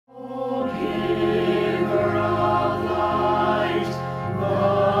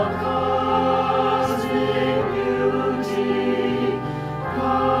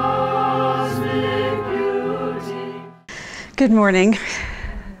Good morning.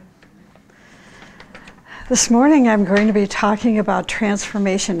 This morning I'm going to be talking about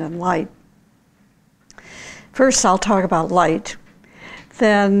transformation and light. First I'll talk about light.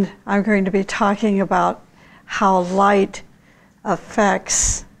 Then I'm going to be talking about how light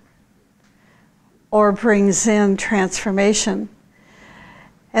affects or brings in transformation.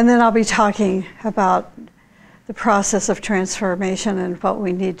 And then I'll be talking about the process of transformation and what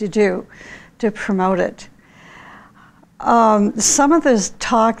we need to do to promote it. Some of this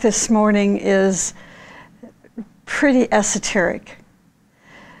talk this morning is pretty esoteric.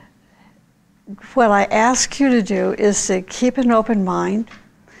 What I ask you to do is to keep an open mind.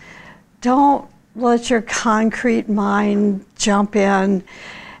 Don't let your concrete mind jump in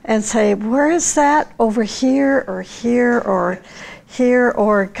and say, where is that? Over here or here or here,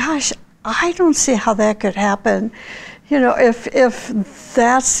 or gosh, I don't see how that could happen. You know, if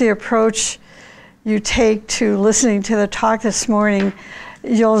that's the approach you take to listening to the talk this morning,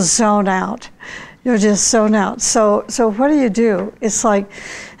 you'll zone out. You'll just zone out. So what do? It's like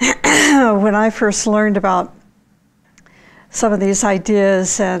when I first learned about some of these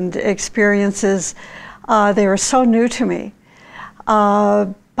ideas and experiences, they were so new to me.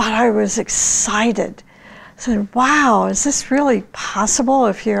 But I was excited. I said, wow, is this really possible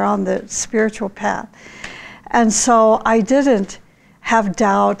if you're on the spiritual path? And so I didn't have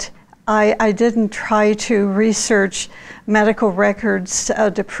doubt. I didn't try to research medical records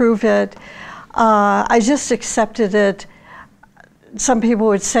to prove it. I just accepted it. Some people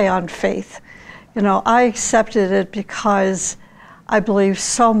would say on faith. You know, I accepted it because I believe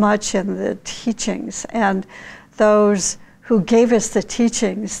so much in the teachings and those who gave us the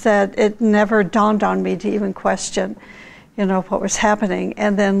teachings that it never dawned on me to even question, you know, what was happening.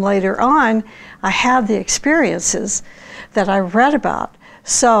 And then later on, I had the experiences that I read about.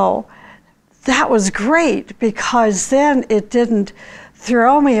 So that was great because then it didn't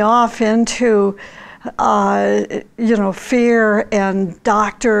throw me off into you know, fear and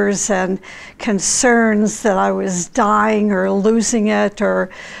doctors and concerns that I was dying or losing it or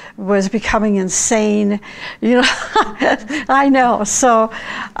was becoming insane. You know, I know. So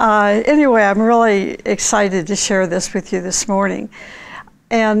anyway, I'm really excited to share this with you this morning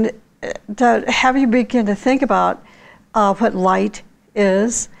and to have you begin to think about what light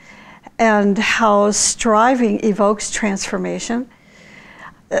is and how striving evokes transformation.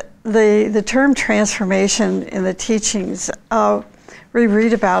 The term transformation in the teachings, we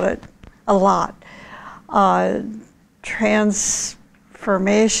read about it a lot.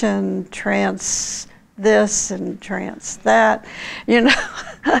 Transformation, trans this and trans that, you know,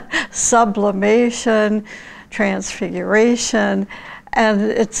 sublimation, transfiguration, and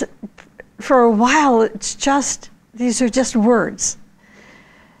it's, for a while, it's just, these are just words,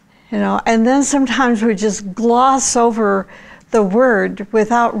 you know, and then sometimes we just gloss over the word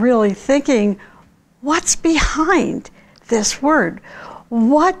without really thinking, what's behind this word?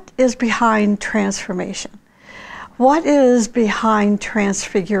 What is behind transformation? What is behind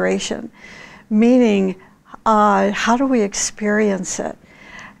transfiguration? Meaning, how do we experience it?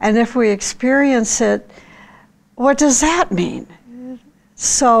 And if we experience it, what does that mean?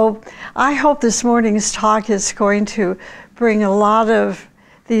 So I hope this morning's talk is going to bring a lot of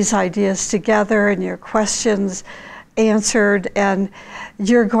these ideas together and your questions answered, and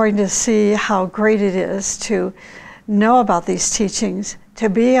you're going to see how great it is to know about these teachings, to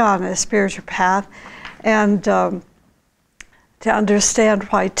be on a spiritual path, and to understand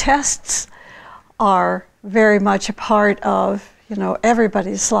why tests are very much a part of, you know,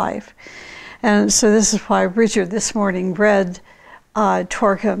 everybody's life. And so this is why Richard this morning read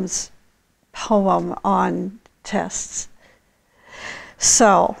Torkham's poem on tests.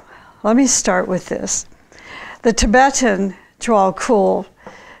 So let me start with this. The Tibetan Djwhal Khul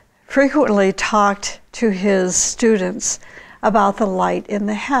frequently talked to his students about the light in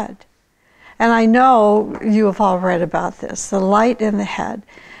the head. And I know you have all read about this, the light in the head.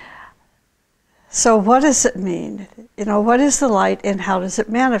 So what does it mean? You know, what is the light and how does it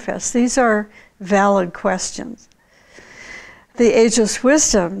manifest? These are valid questions. The Ageless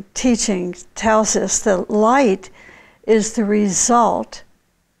Wisdom teaching tells us that light is the result.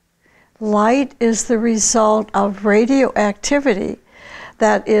 Light is the result of radioactivity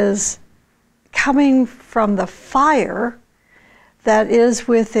that is coming from the fire that is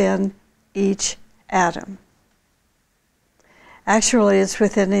within each atom. Actually, it's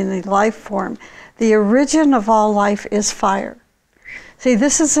within any life form. The origin of all life is fire. See,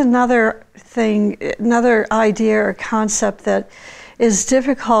 this is another thing, another idea or concept that is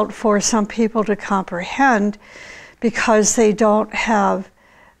difficult for some people to comprehend because they don't have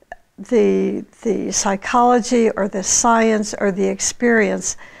the psychology or the science or the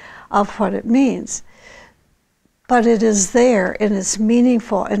experience of what it means. But it is there, and it's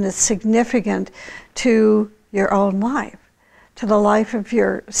meaningful, and it's significant to your own life, to the life of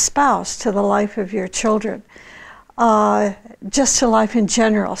your spouse, to the life of your children, just to life in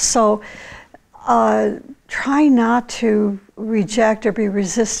general. So try not to reject or be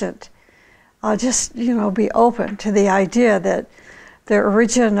resistant. Just, be open to the idea that the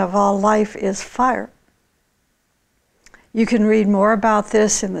origin of all life is fire. You can read more about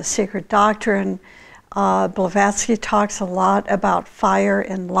this in The Secret Doctrine. Blavatsky talks a lot about fire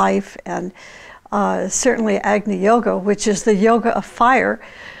and life, and certainly Agni Yoga, which is the yoga of fire.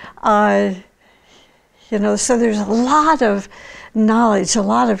 So there's a lot of knowledge, a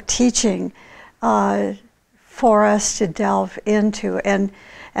lot of teaching for us to delve into, and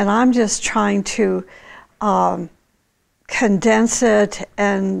I'm just trying to condense it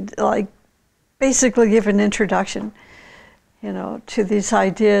and basically give an introduction, to these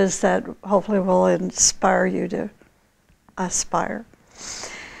ideas that hopefully will inspire you to aspire.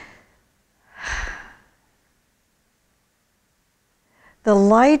 The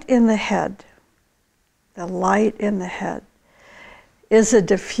light in the head, is a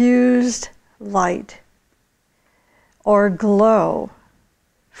diffused light or glow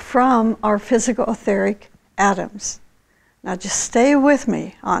from our physical etheric atoms. Now just stay with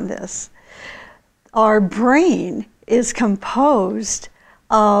me on this. Our brain is composed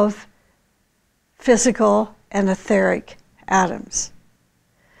of physical and etheric atoms.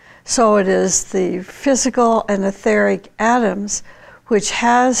 So it is the physical and etheric atoms which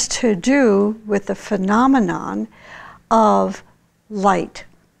has to do with the phenomenon of light.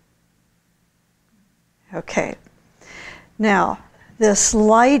 Okay. Now, this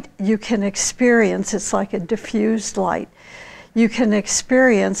light you can experience, it's like a diffused light. You can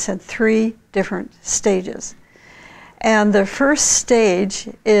experience in 3 different stages. And the first stage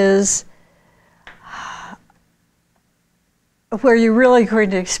is where you're really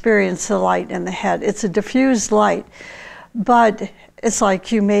going to experience the light in the head. It's a diffused light, but it's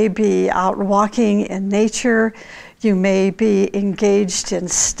like you may be out walking in nature, you may be engaged in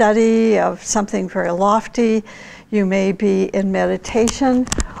study of something very lofty, you may be in meditation,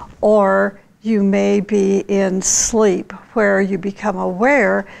 or you may be in sleep, where you become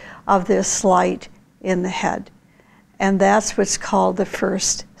aware of this light in the head. And that's what's called the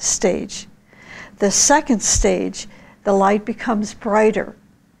first stage. The second stage, the light becomes brighter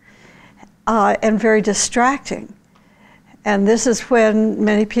and very distracting. And this is when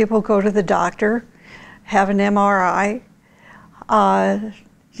many people go to the doctor, have an MRI, and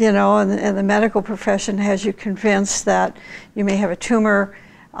the medical profession has you convinced that you may have a tumor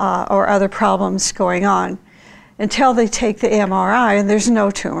or other problems going on, until they take the MRI and there's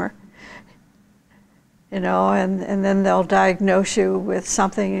no tumor. And then they'll diagnose you with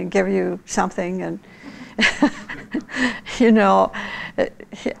something and give you something, and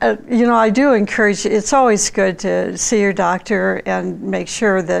I do encourage you. It's always good to see your doctor and make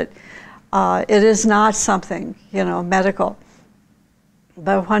sure that it is not something, medical.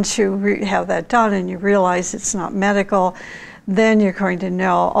 But once you have that done and you realize it's not medical, then you're going to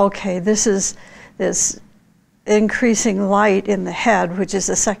know, okay, this is this increasing light in the head, which is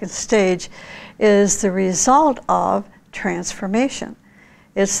the second stage, is the result of transformation.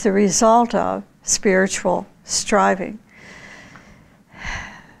 It's the result of spiritual striving.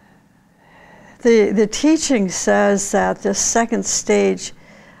 The teaching says that this second stage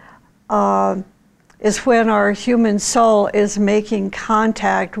is when our human soul is making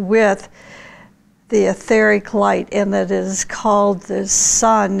contact with the etheric light, and that is called the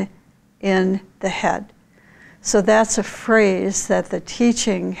sun in the head. So that's a phrase that the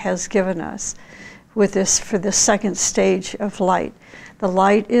teaching has given us with this for the second stage of light. The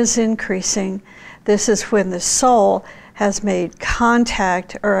light is increasing. This is when the soul has made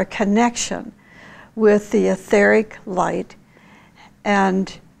contact or a connection with the etheric light,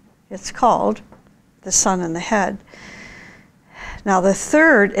 and it's called the sun in the head. Now the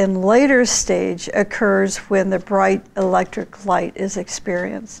third and later stage occurs when the bright electric light is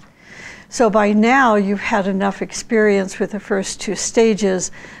experienced. So by now you've had enough experience with the first 2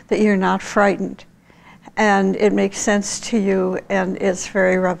 stages that you're not frightened. And it makes sense to you, and it's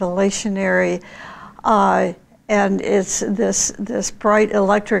very revelationary. And it's this bright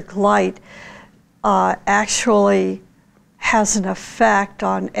electric light actually has an effect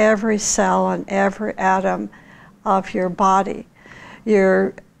on every cell and every atom of your body.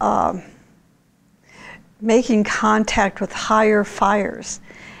 You're making contact with higher fires.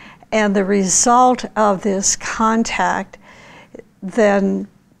 And the result of this contact then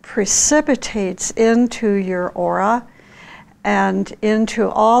precipitates into your aura and into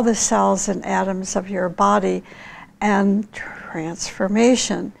all the cells and atoms of your body, and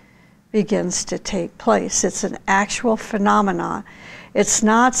transformation begins to take place. It's an actual phenomenon. It's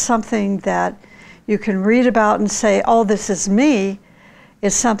not something that you can read about and say, oh, this is me.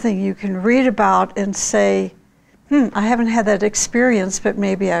 It's something you can read about and say, I haven't had that experience, but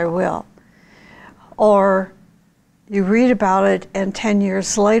maybe I will. Or you read about it and 10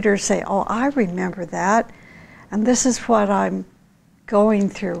 years later say, oh, I remember that, and this is what I'm going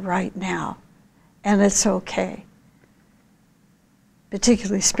through right now, and it's okay.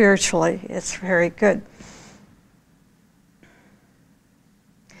 Particularly spiritually, it's very good.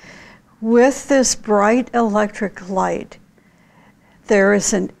 With this bright electric light, there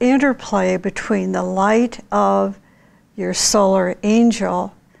is an interplay between the light of your solar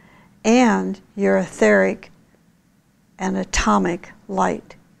angel and your etheric and atomic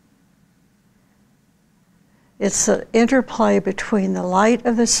light. It's the interplay between the light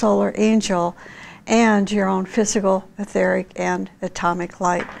of the solar angel and your own physical, etheric, and atomic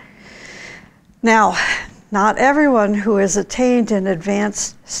light. Now, not everyone who has attained an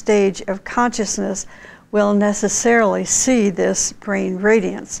advanced stage of consciousness will necessarily see this brain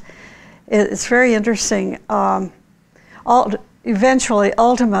radiance. It's very interesting. Eventually,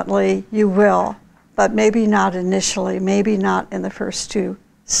 ultimately, you will, but maybe not initially, maybe not in the first two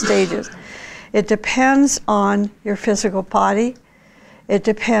stages. It depends on your physical body, it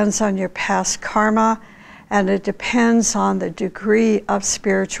depends on your past karma, and it depends on the degree of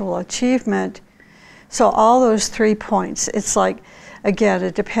spiritual achievement. So all those 3 points, it's like, again,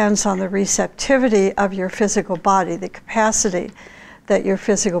 it depends on the receptivity of your physical body, the capacity that your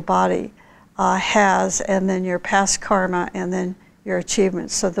physical body has, and then your past karma, and then your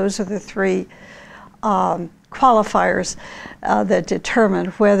achievements. So those are the 3 qualifiers that determine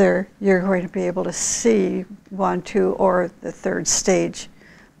whether you're going to be able to see 1, 2, or the 3rd stage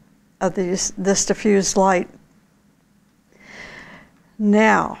of this diffused light.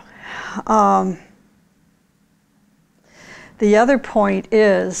 Now, the other point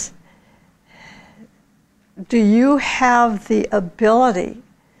is, do you have the ability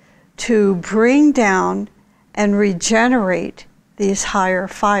to bring down and regenerate these higher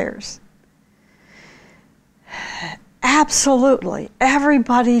fires? Absolutely,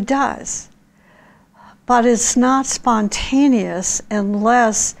 everybody does. But it's not spontaneous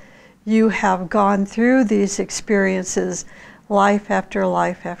unless you have gone through these experiences life after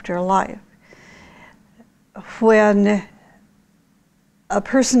life after life. When a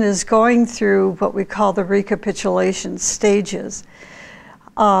person is going through what we call the recapitulation stages,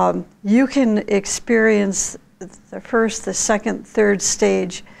 you can experience the first, the second, third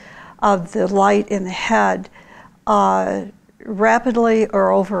stage of the light in the head rapidly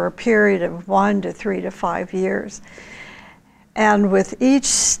or over a period of 1 to 3 to 5 years. And with each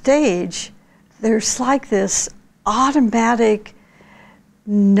stage, there's like this automatic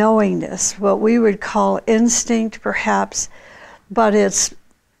knowingness, what we would call instinct perhaps, but it's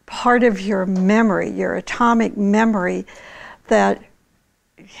part of your memory, your atomic memory, that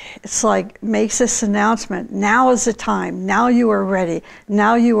it's like makes this announcement, now is the time, now you are ready,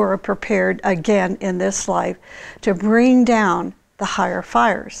 now you are prepared again in this life to bring down the higher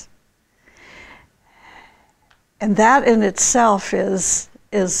fires. And that in itself is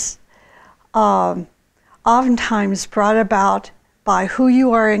oftentimes brought about by who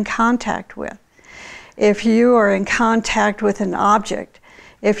you are in contact with. If you are in contact with an object,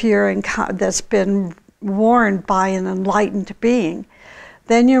 if you're that's been worn by an enlightened being,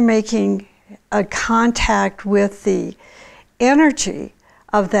 then you're making a contact with the energy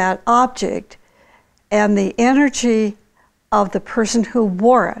of that object and the energy of the person who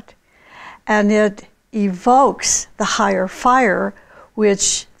wore it. And it evokes the higher fire,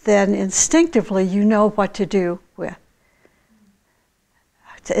 which then instinctively you know what to do with.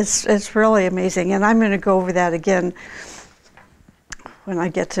 It's really amazing, and I'm going to go over that again when I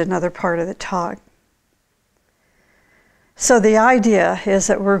get to another part of the talk. So the idea is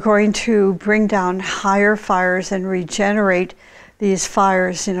that we're going to bring down higher fires and regenerate these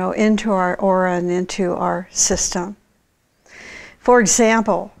fires, into our aura and into our system. For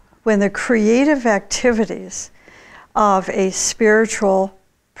example, when the creative activities of a spiritual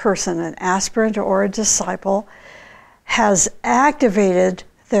person, an aspirant or a disciple, has activated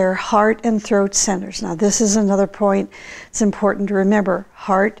their heart and throat centers. Now, this is another point it's important to remember,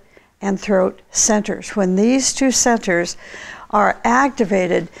 heart and throat centers. When these two centers are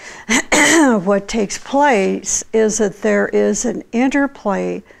activated, what takes place is that there is an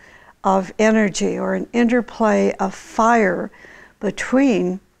interplay of energy or an interplay of fire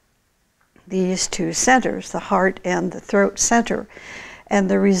between these two centers, the heart and the throat center. And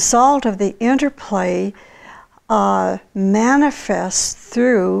the result of the interplay manifests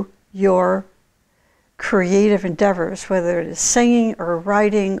through your creative endeavors, whether it is singing or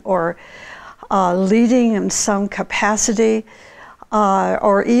writing or leading in some capacity,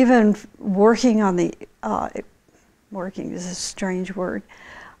 or even working on the, working is a strange word,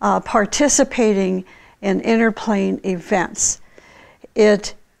 participating in interplane events.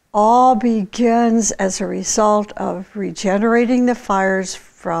 It all begins as a result of regenerating the fires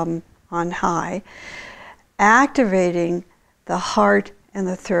from on high, activating the heart and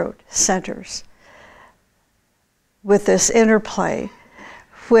the throat centers with this interplay.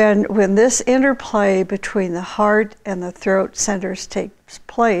 When this interplay between the heart and the throat centers takes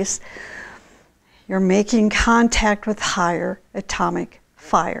place, you're making contact with higher atomic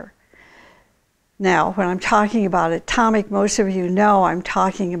fire. Now, when I'm talking about atomic, most of you know I'm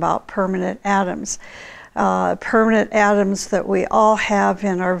talking about permanent atoms. Permanent atoms that we all have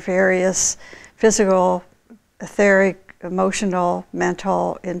in our various physical, etheric, emotional,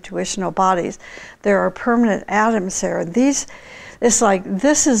 mental, intuitional bodies. There are permanent atoms there. It's like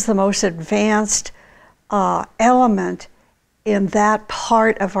this is the most advanced element in that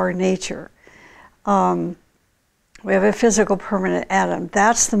part of our nature. We have a physical permanent atom.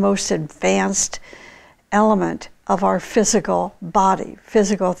 That's the most advanced element of our physical body,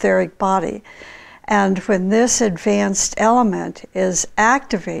 physical etheric body. And when this advanced element is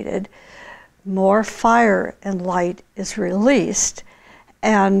activated, more fire and light is released,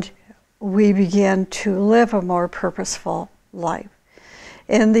 and we begin to live a more purposeful life.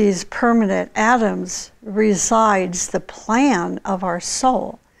 In these permanent atoms resides the plan of our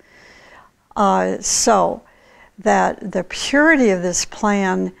soul. So that the purity of this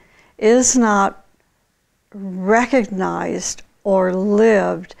plan is not recognized or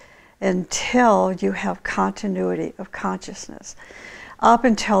lived until you have continuity of consciousness. Up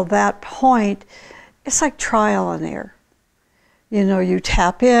until that point, it's like trial and error. You know, you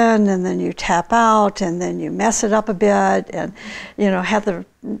tap in and then you tap out and then you mess it up a bit and, you know, have to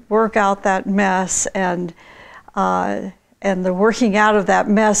work out that mess, and the working out of that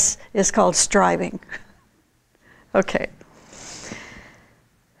mess is called striving. Okay.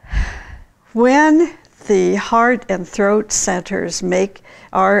 When the heart and throat centers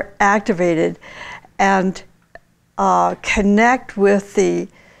are activated and connect with the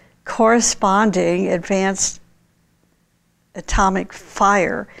corresponding advanced atomic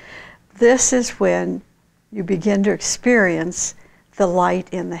fire, this is when you begin to experience the light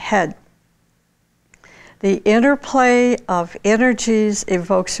in the head. The interplay of energies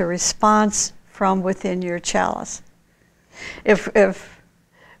evokes a response from within your chalice. If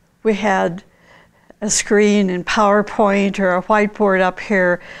we had a screen in PowerPoint or a whiteboard up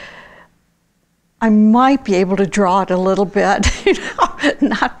here, I might be able to draw it a little bit, you know,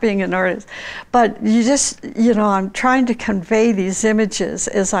 not being an artist. But you just, you know, I'm trying to convey these images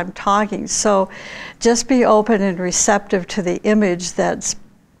as I'm talking. So just be open and receptive to the image that's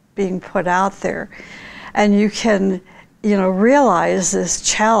being put out there. And you can, you know, realize this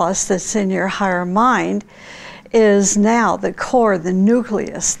chalice that's in your higher mind is now the core, the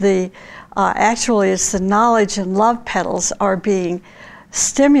nucleus. Actually, it's the knowledge and love petals are being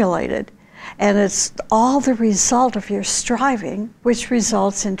stimulated. And it's all the result of your striving, which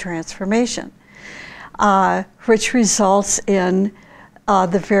results in transformation, which results in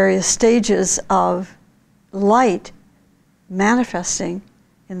the various stages of light manifesting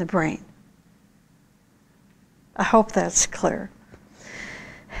in the brain. I hope that's clear.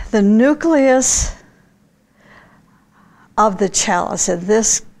 The nucleus of the chalice, and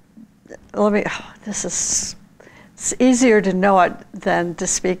it's easier to know it than to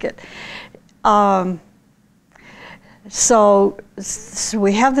speak it. So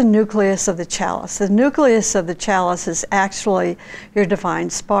we have the nucleus of the chalice. The nucleus of the chalice is actually your divine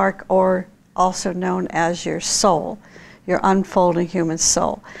spark, or also known as your soul, your unfolding human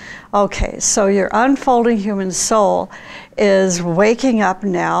soul. Okay, so your unfolding human soul is waking up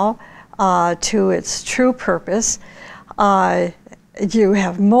now to its true purpose. You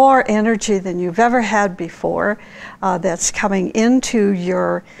have more energy than you've ever had before that's coming into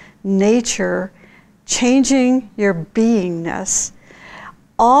your nature, changing your beingness,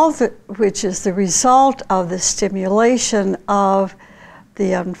 which is the result of the stimulation of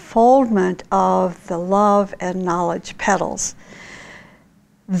the unfoldment of the love and knowledge petals.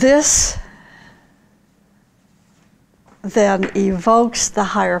 This then evokes the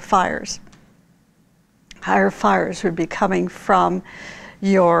higher fires. Higher fires would be coming from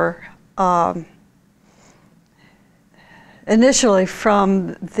your initially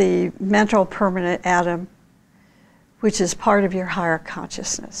from the mental permanent atom, which is part of your higher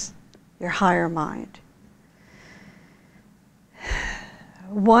consciousness, your higher mind.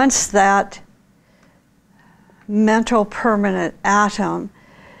 Once that mental permanent atom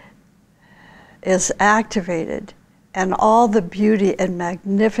is activated, and all the beauty and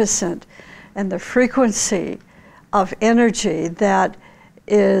magnificent and the frequency of energy that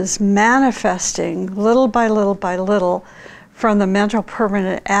is manifesting little by little by little from the mental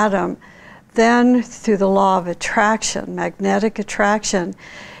permanent atom, then through the law of attraction, magnetic attraction,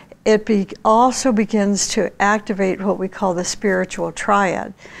 it also begins to activate what we call the spiritual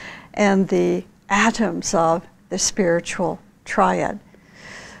triad and the atoms of the spiritual triad.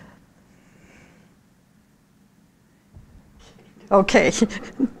 Okay.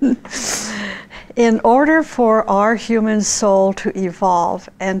 In order for our human soul to evolve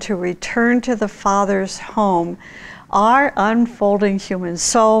and to return to the Father's home, our unfolding human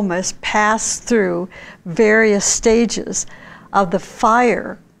soul must pass through various stages of the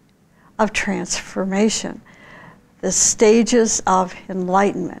fire of transformation, the stages of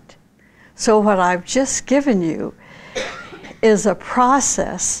enlightenment. So what I've just given you is a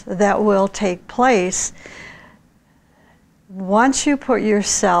process that will take place once you put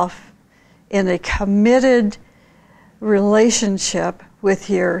yourself in a committed relationship with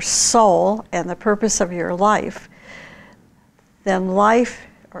your soul and the purpose of your life. Then life,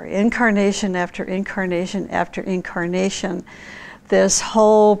 or incarnation after incarnation after incarnation, this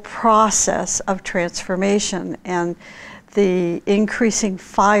whole process of transformation and the increasing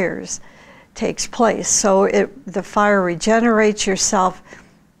fires takes place. So the fire regenerates yourself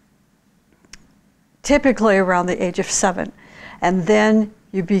typically around the age of 7. And then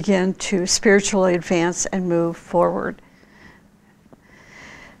you begin to spiritually advance and move forward.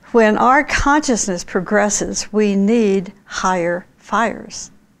 When our consciousness progresses, we need higher fires.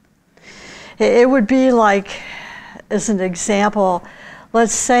 It would be like, as an example,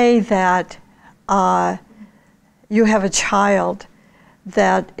 let's say that you have a child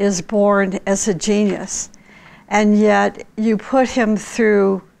that is born as a genius, and yet you put him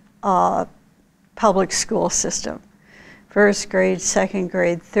through a public school system. First grade, second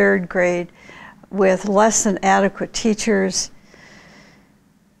grade, third grade, with less than adequate teachers.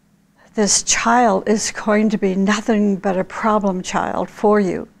 This child is going to be nothing but a problem child for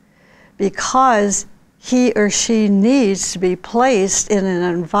you, because he or she needs to be placed in an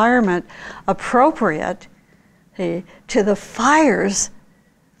environment appropriate to the fires,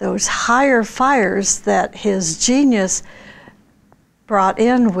 those higher fires that his genius brought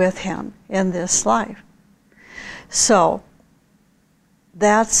in with him in this life. So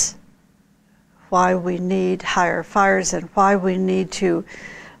that's why we need higher fires and why we need to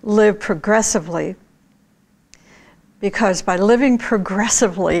live progressively. Because by living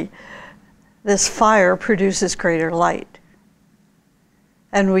progressively, this fire produces greater light.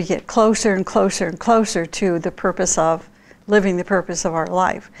 And we get closer and closer and closer to the purpose of living the purpose of our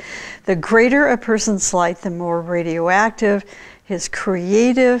life. The greater a person's light, the more radioactive his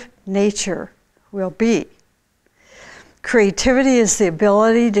creative nature will be. Creativity is the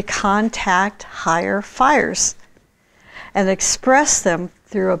ability to contact higher fires and express them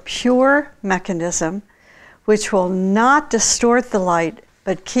through a pure mechanism which will not distort the light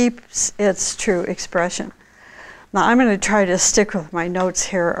but keeps its true expression. Now I'm going to try to stick with my notes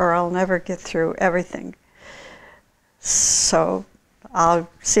here or I'll never get through everything. So I'll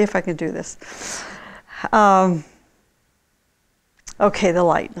see if I can do this. Okay, the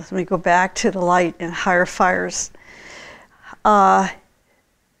light. Let me go back to the light and higher fires.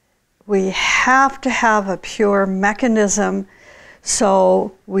 We have to have a pure mechanism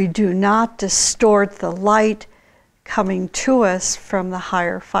so we do not distort the light coming to us from the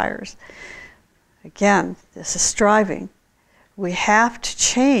higher fires. Again, this is striving. We have to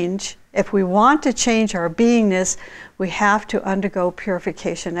change. If we want to change our beingness, we have to undergo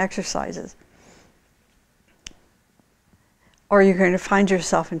purification exercises, or you're going to find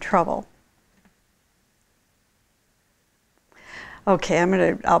yourself in trouble. Okay,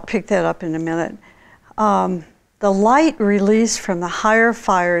 I'll pick that up in a minute. The light released from the higher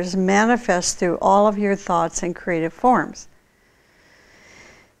fires manifests through all of your thoughts and creative forms.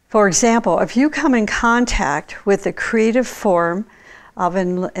 For example, if you come in contact with the creative form of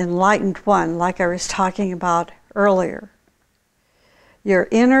an enlightened one, like I was talking about earlier, your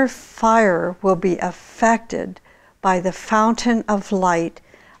inner fire will be affected by the fountain of light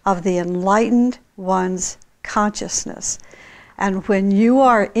of the enlightened one's consciousness. And when you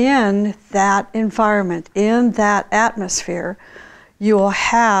are in that environment, in that atmosphere, you will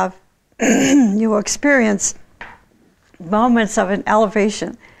have, you will experience moments of an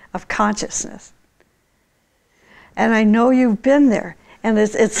elevation of consciousness. And I know you've been there. And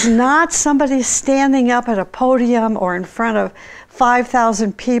it's not somebody standing up at a podium or in front of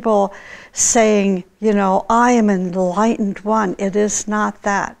 5,000 people saying, you know, I am an enlightened one. It is not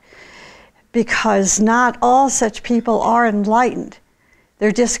that. Because not all such people are enlightened.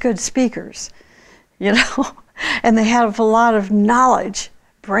 They're just good speakers, you know, and they have a lot of knowledge,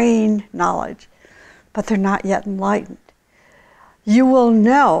 brain knowledge, but they're not yet enlightened. You will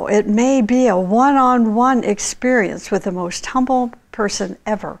know it may be a one-on-one experience with the most humble person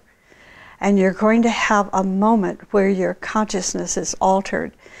ever, and you're going to have a moment where your consciousness is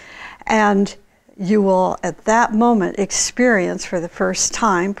altered, and you will at that moment experience for the first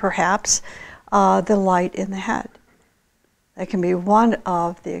time perhaps the light in the head. That can be one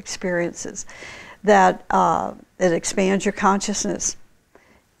of the experiences that it expands your consciousness.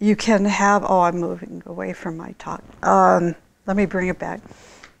 You can have, oh, I'm moving away from my talk. Let me bring it back.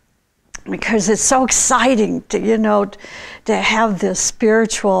 Because it's so exciting to, you know, to have this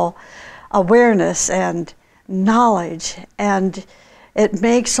spiritual awareness and knowledge, and it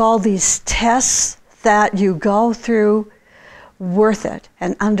makes all these tests that you go through worth it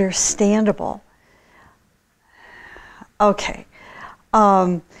and understandable. Okay,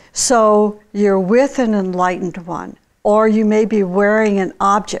 so you're with an enlightened one, or you may be wearing an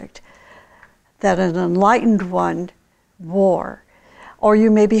object that an enlightened one wore, or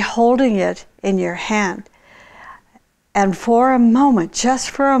you may be holding it in your hand. And for a moment, just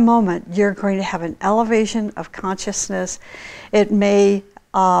for a moment, you're going to have an elevation of consciousness. It may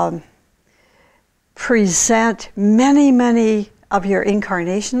present many, many of your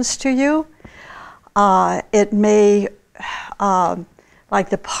incarnations to you. It may, like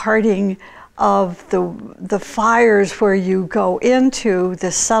the parting of the fires where you go into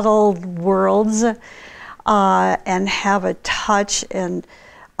the subtle worlds and have a touch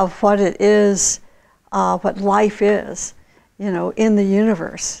of what it is, what life is, you know, in the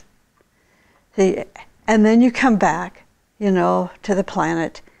universe. And then you come back, you know, to the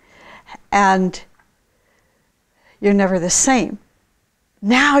planet, and you're never the same.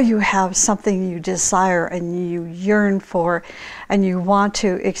 Now you have something you desire and you yearn for, and you want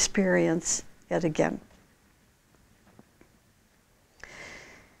to experience it again.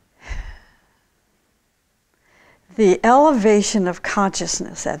 The elevation of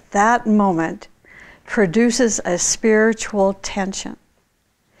consciousness at that moment produces a spiritual tension.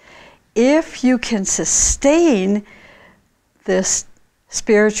 If you can sustain this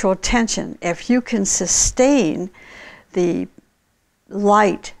spiritual tension, if you can sustain the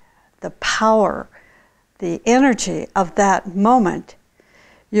light, the power, the energy of that moment,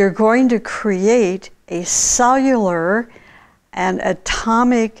 you're going to create a cellular and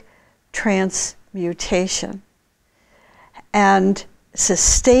atomic transmutation. And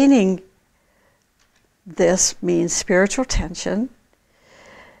sustaining this means spiritual tension,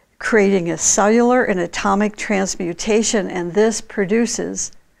 creating a cellular and atomic transmutation, and this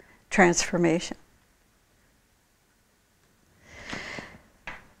produces transformation.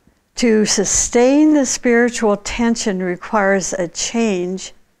 To sustain the spiritual tension requires a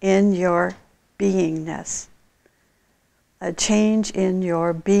change in your beingness. A change in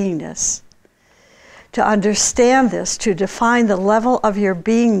your beingness. To understand this, to define the level of your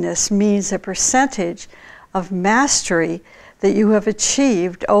beingness means a percentage of mastery that you have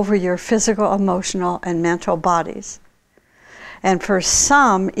achieved over your physical, emotional, and mental bodies. And for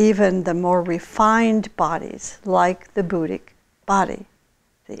some, even the more refined bodies, like the Buddhic body,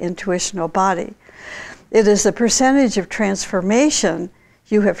 the intuitional body. It is the percentage of transformation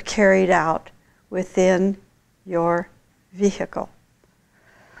you have carried out within your vehicle.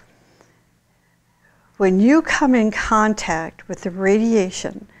 When you come in contact with the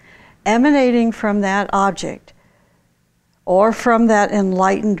radiation emanating from that object or from that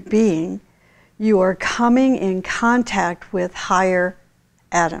enlightened being, you are coming in contact with higher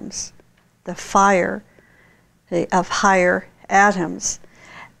atoms, the fire of higher atoms.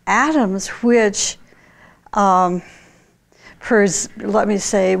 Atoms which,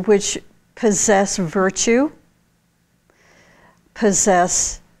 which possess virtue,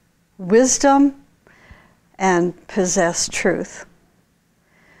 possess wisdom, and possess truth.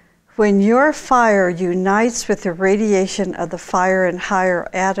 When your fire unites with the radiation of the fire and higher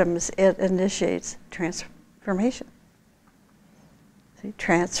atoms, it initiates transformation. See,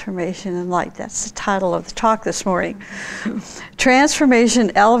 transformation and light. That's the title of the talk this morning.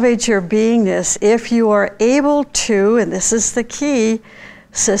 Transformation elevates your beingness if you are able to, and this is the key,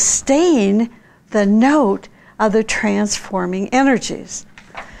 sustain the note of the transforming energies.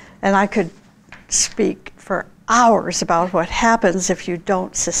 And I could speak for hours about what happens if you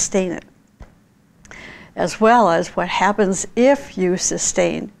don't sustain it, as well as what happens if you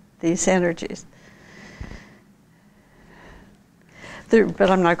sustain these energies. But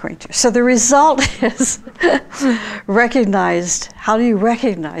I'm not going to. So the result is recognized. How do you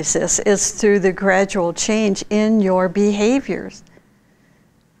recognize this? It's through the gradual change in your behaviors.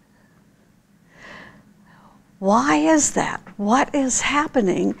 Why is that? What is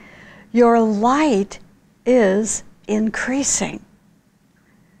happening? Your light is increasing.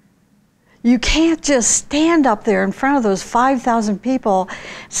 You can't just stand up there in front of those 5,000 people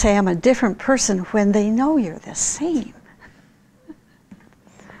and say, I'm a different person, when they know you're the same.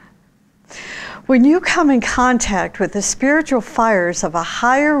 When you come in contact with the spiritual fires of a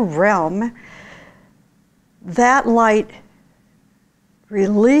higher realm, that light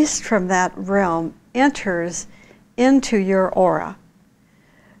released from that realm enters into your aura,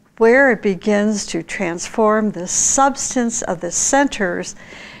 where it begins to transform the substance of the centers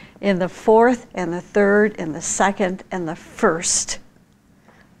in the fourth and the third and the second and the first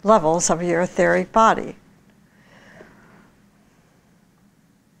levels of your etheric body.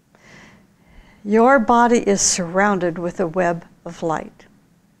 Your body is surrounded with a web of light,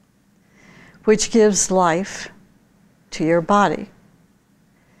 which gives life to your body.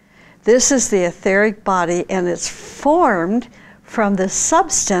 This is the etheric body, and it's formed from the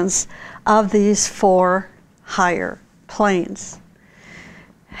substance of these four higher planes.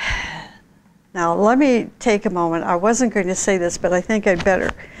 Now, let me take a moment. I wasn't going to say this, but I think I'd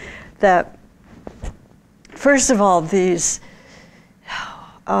better. That, first of all, these,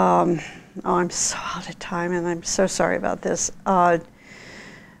 oh, I'm so out of time, and I'm so sorry about this.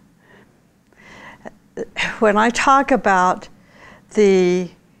 When I talk about the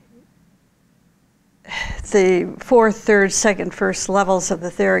fourth, third, second, first levels of the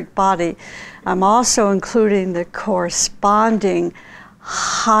etheric body, I'm also including the corresponding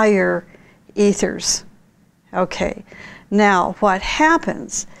higher ethers. Okay, now what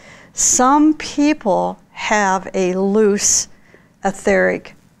happens? Some people have a loose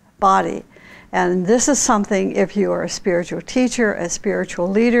etheric body, and this is something, if you are a spiritual teacher, a spiritual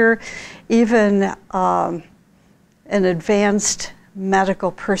leader, even an advanced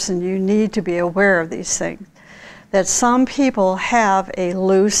medical person, you need to be aware of these things. That some people have a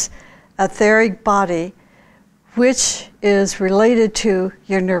loose etheric body which is related to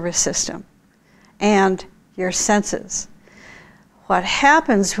your nervous system and your senses. What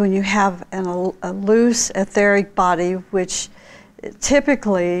happens when you have a loose etheric body, which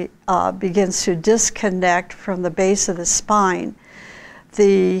typically begins to disconnect from the base of the spine,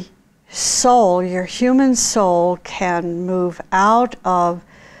 the soul, your human soul, can move out of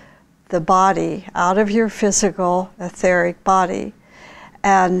the body, out of your physical etheric body,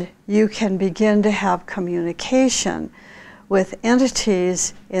 and you can begin to have communication with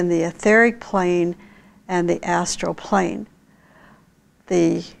entities in the etheric plane and the astral plane.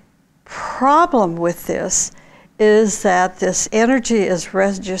 The problem with this is that this energy is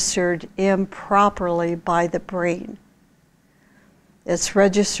registered improperly by the brain. It's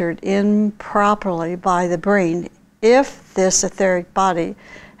registered improperly by the brain if this etheric body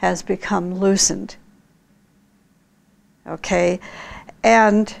has become loosened. Okay?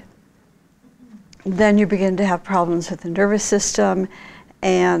 And then you begin to have problems with the nervous system,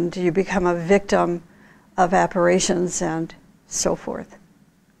 and you become a victim of apparitions and so forth.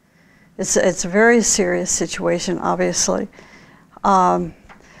 It's a very serious situation, obviously. And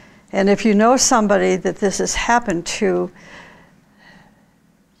if you know somebody that this has happened to,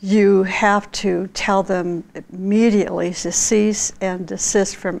 you have to tell them immediately to cease and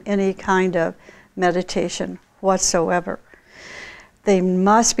desist from any kind of meditation whatsoever. They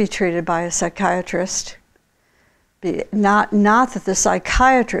must be treated by a psychiatrist. Not that the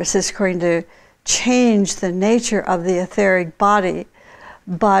psychiatrist is going to change the nature of the etheric body,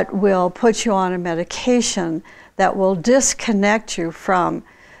 but will put you on a medication that will disconnect you from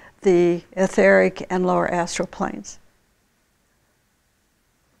the etheric and lower astral planes.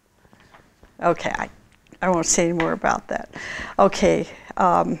 Okay, I won't say any more about that. Okay,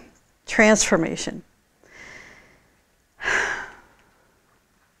 transformation.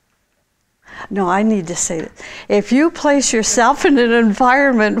 No, I need to say that. If you place yourself in an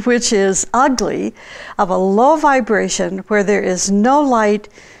environment which is ugly, of a low vibration, where there is no light,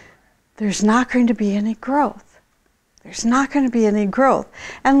 there's not going to be any growth. There's not going to be any growth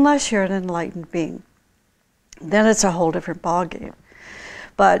unless you're an enlightened being. Then it's a whole different ballgame.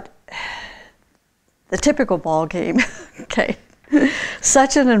 But the typical ballgame, okay,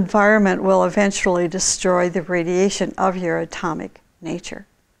 such an environment will eventually destroy the radiation of your atomic nature.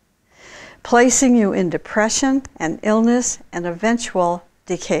 placing you in depression and illness and eventual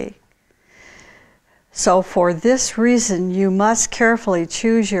decay. So for this reason, you must carefully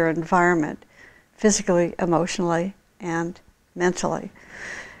choose your environment, physically, emotionally, and mentally.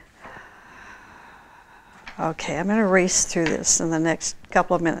 Okay, I'm going to race through this in the next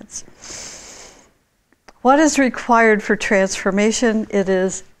couple of minutes. What is required for transformation? It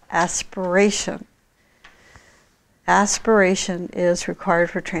is aspiration. Aspiration is required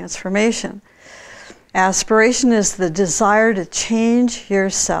for transformation. Aspiration is the desire to change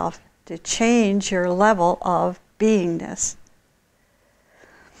yourself, to change your level of beingness.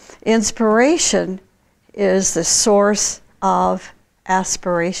 Inspiration is the source of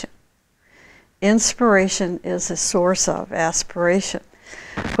aspiration. Inspiration is the source of aspiration.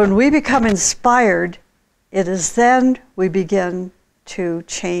 When we become inspired, it is then we begin to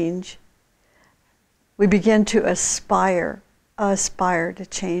change. We begin to aspire to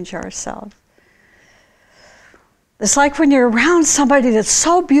change ourselves. It's like when you're around somebody that's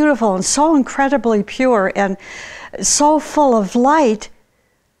so beautiful and so incredibly pure and so full of light,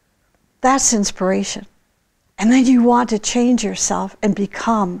 that's inspiration. And then you want to change yourself and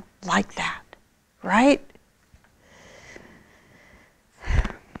become like that, right?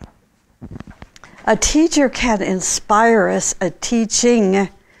 A teacher can inspire us. A teaching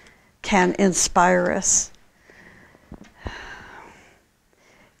can inspire us.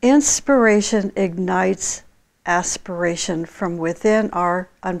 Inspiration ignites aspiration from within our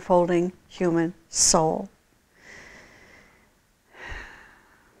unfolding human soul.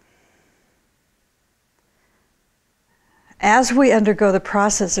 As we undergo the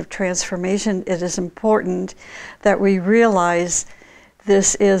process of transformation, it is important that we realize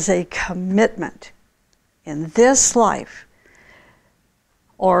this is a commitment in this life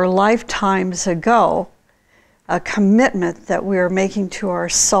or lifetimes ago, a commitment that we are making to our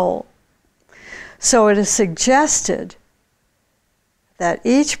soul. So it is suggested that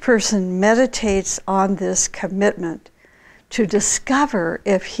each person meditates on this commitment to discover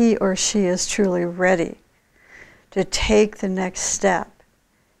if he or she is truly ready to take the next step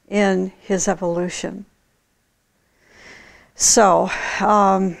in his evolution. So,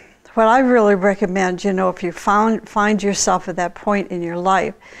 what I really recommend, if you find yourself at that point in your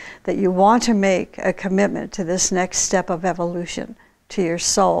life that you want to make a commitment to this next step of evolution to your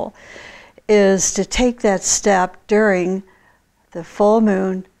soul, is to take that step during the full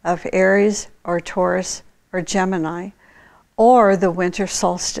moon of Aries or Taurus or Gemini, or the winter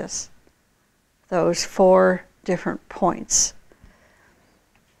solstice. Those 4 different points.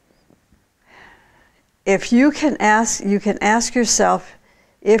 If you can ask yourself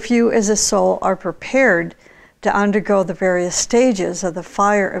if you as a soul are prepared to undergo the various stages of the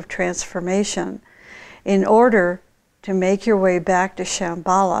fire of transformation in order to make your way back to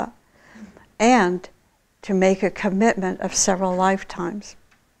Shambhala and to make a commitment of several lifetimes.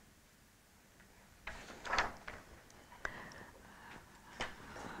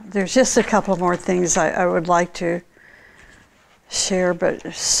 There's just a couple more things I would like to share,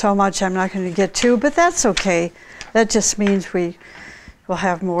 but so much I'm not going to get to, but that's okay. That just means we will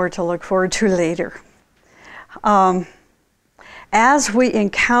have more to look forward to later. As we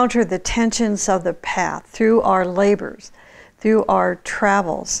encounter the tensions of the path through our labors, through our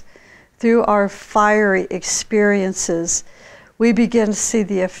travels, through our fiery experiences, we begin to see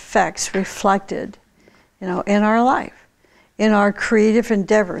the effects reflected, in our life, in our creative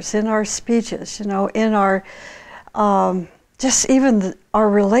endeavors, in our speeches, in our just even our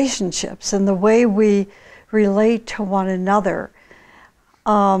relationships and the way we relate to one another,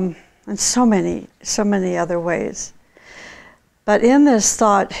 and so many other ways. But in this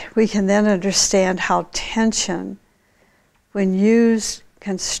thought, we can then understand how tension, when used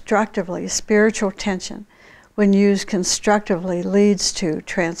constructively, spiritual tension, when used constructively, leads to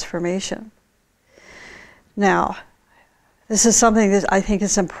transformation. Now, this is something that I think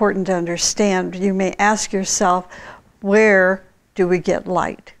is important to understand. You may ask yourself, where do we get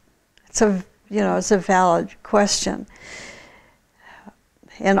light? It's a valid question.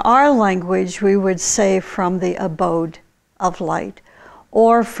 In our language, we would say from the abode of light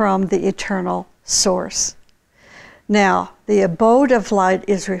or from the eternal source. Now, the abode of light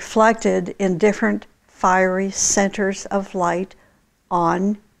is reflected in different fiery centers of light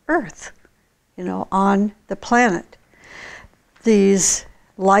on Earth, on the planet. These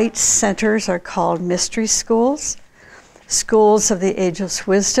light centers are called mystery schools, schools of the ageless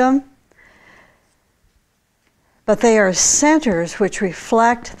wisdom, but they are centers which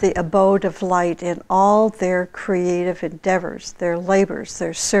reflect the abode of light in all their creative endeavors, their labors,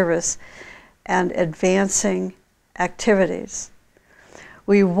 their service, and advancing activities.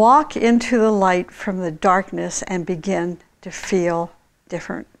 we walk into the light from the darkness and begin to feel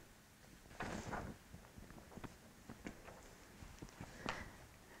different.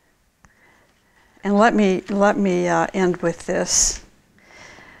 And let me end with this.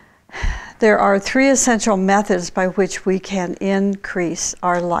 There are 3 essential methods by which we can increase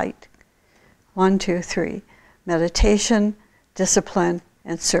our light. 1, 2, 3. Meditation, discipline,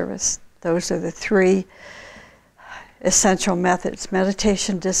 and service. Those are the 3 essential methods.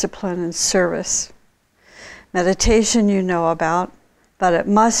 Meditation, discipline, and service. Meditation you know about, but it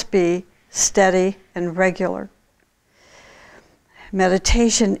must be steady and regular.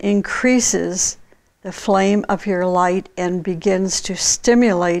 Meditation increases the flame of your light and begins to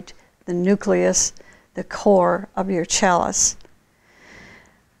stimulate the nucleus, the core of your chalice.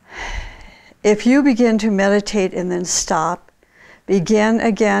 If you begin to meditate and then stop, begin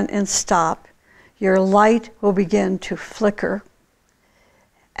again and stop, your light will begin to flicker,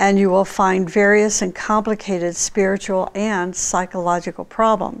 and you will find various and complicated spiritual and psychological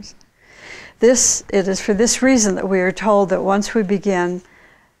problems. It is for this reason that we are told that once we begin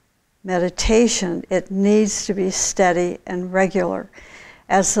meditation, it needs to be steady and regular.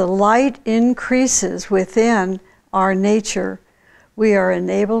 As the light increases within our nature, we are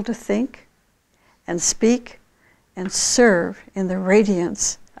enabled to think and speak and serve in the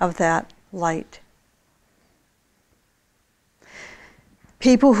radiance of that light.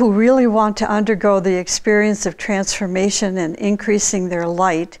 People who really want to undergo the experience of transformation and increasing their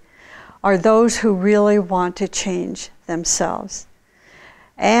light are those who really want to change themselves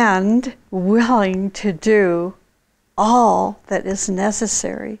and willing to do all that is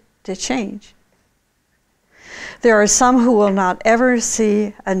necessary to change. There are some who will not ever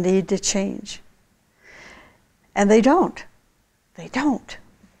see a need to change. And they don't. They don't.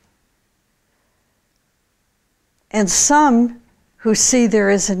 And some who see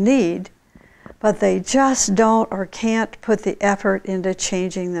there is a need, but they just don't or can't put the effort into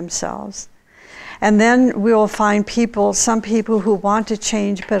changing themselves. And then we will find some people who want to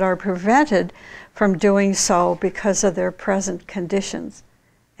change but are prevented from doing so because of their present conditions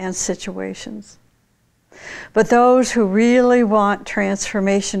and situations. But those who really want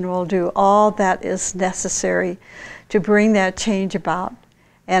transformation will do all that is necessary to bring that change about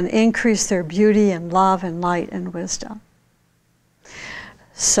and increase their beauty and love and light and wisdom.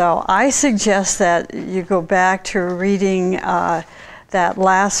 So I suggest that you go back to reading that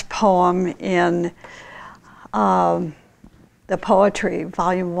last poem in the Poetry,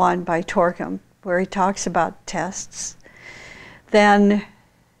 Volume 1 by Torquem, where he talks about tests. Then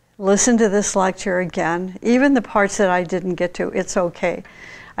listen to this lecture again. Even the parts that I didn't get to, it's okay.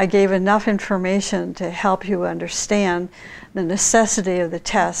 I gave enough information to help you understand the necessity of the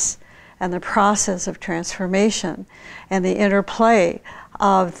tests and the process of transformation and the interplay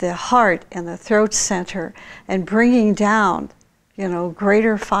of the heart and the throat center and bringing down,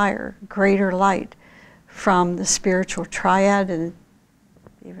 greater fire, greater light from the spiritual triad and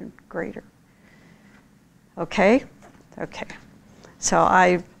even greater. Okay? Okay. So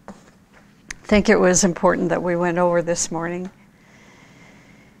I think it was important that we went over this morning.